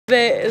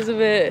It's a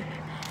bit.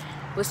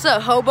 What's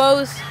up,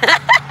 hobos?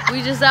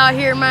 We just out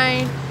here,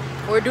 man.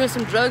 We're doing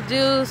some drug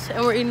deals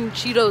and we're eating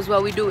Cheetos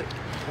while we do it.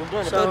 We're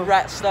doing hood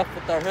rat stuff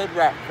with our hood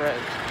rat friends.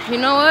 You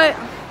know what?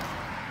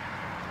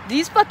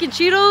 These fucking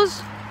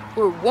Cheetos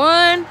were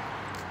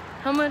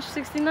how much?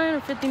 69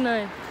 or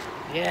 59?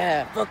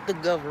 Yeah, fuck the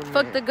government.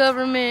 Fuck the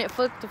government,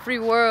 fuck the free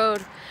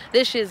world.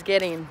 This shit's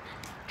getting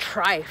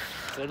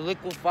trife. They're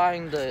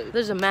liquefying the...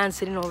 There's a man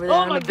sitting over there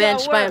on the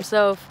bench by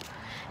himself.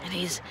 And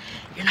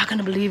you're not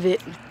gonna believe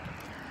it.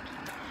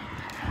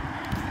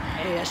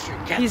 Hey, Esther,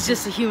 he's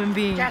just a human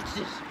being. Catch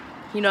this.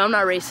 You know, I'm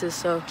not racist,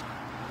 so.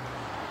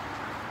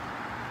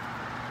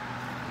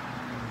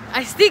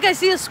 I think I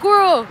see a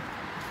squirrel.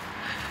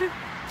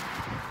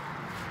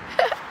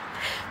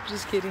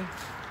 Just kidding.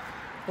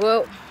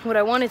 Well, what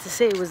I wanted to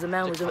say was the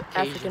man was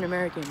African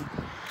American.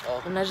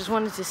 Oh. And I just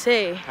wanted to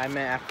say, I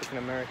meant African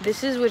American.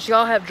 This is what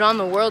y'all have drawn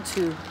the world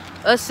to.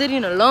 Us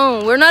sitting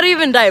alone. We're not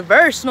even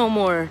diverse no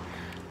more.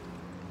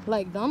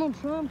 Like, Donald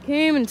Trump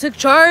came and took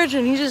charge,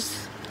 and he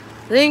just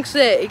thinks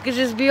that it could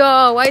just be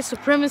all white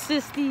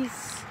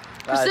supremacists.